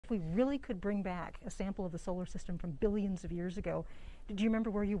we really could bring back a sample of the solar system from billions of years ago. Did you remember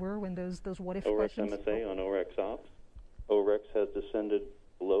where you were when those what-if questions? OREX-MSA on OREX Ops. OREX has descended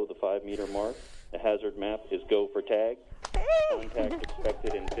below the 5-meter mark. The hazard map is go for tag. Hey! Contact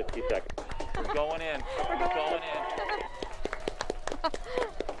expected in 50 seconds. We're going in. We're going in.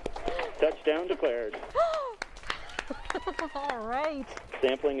 Touchdown declared. All right.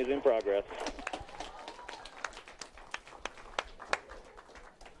 Sampling is in progress.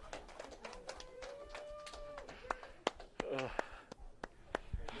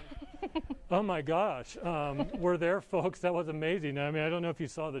 Oh my gosh, we're there, folks. That was amazing. I mean, I don't know if you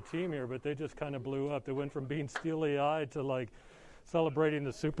saw the team here, but they just kind of blew up. They went from being steely-eyed to like celebrating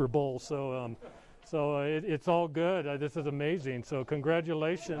the Super Bowl. So, it's all good. This is amazing. So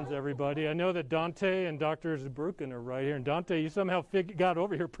congratulations, everybody. I know that Dante and Dr. Zabrukin are right here. And Dante, you somehow got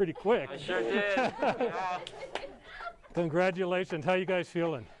over here pretty quick. I sure did. Yeah. Congratulations. How you guys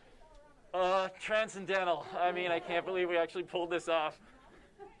feeling? Transcendental. I mean, I can't believe we actually pulled this off.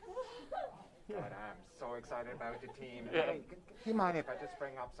 God, I'm so excited about the team. Yeah. Hey, do you mind if I just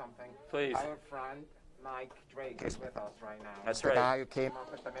bring up something? Please. Our friend Mike Drake is with us right now. That's the right. The guy who came up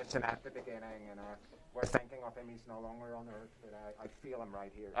with the mission at the beginning, and we're thinking of him. He's no longer on Earth, but I feel him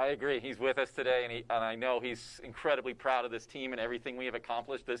right here. I agree. He's with us today, and I know he's incredibly proud of this team and everything we have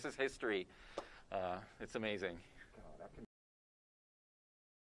accomplished. This is history. It's amazing.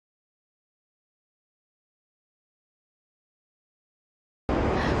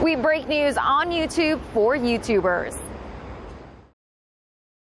 We break news on YouTube for YouTubers.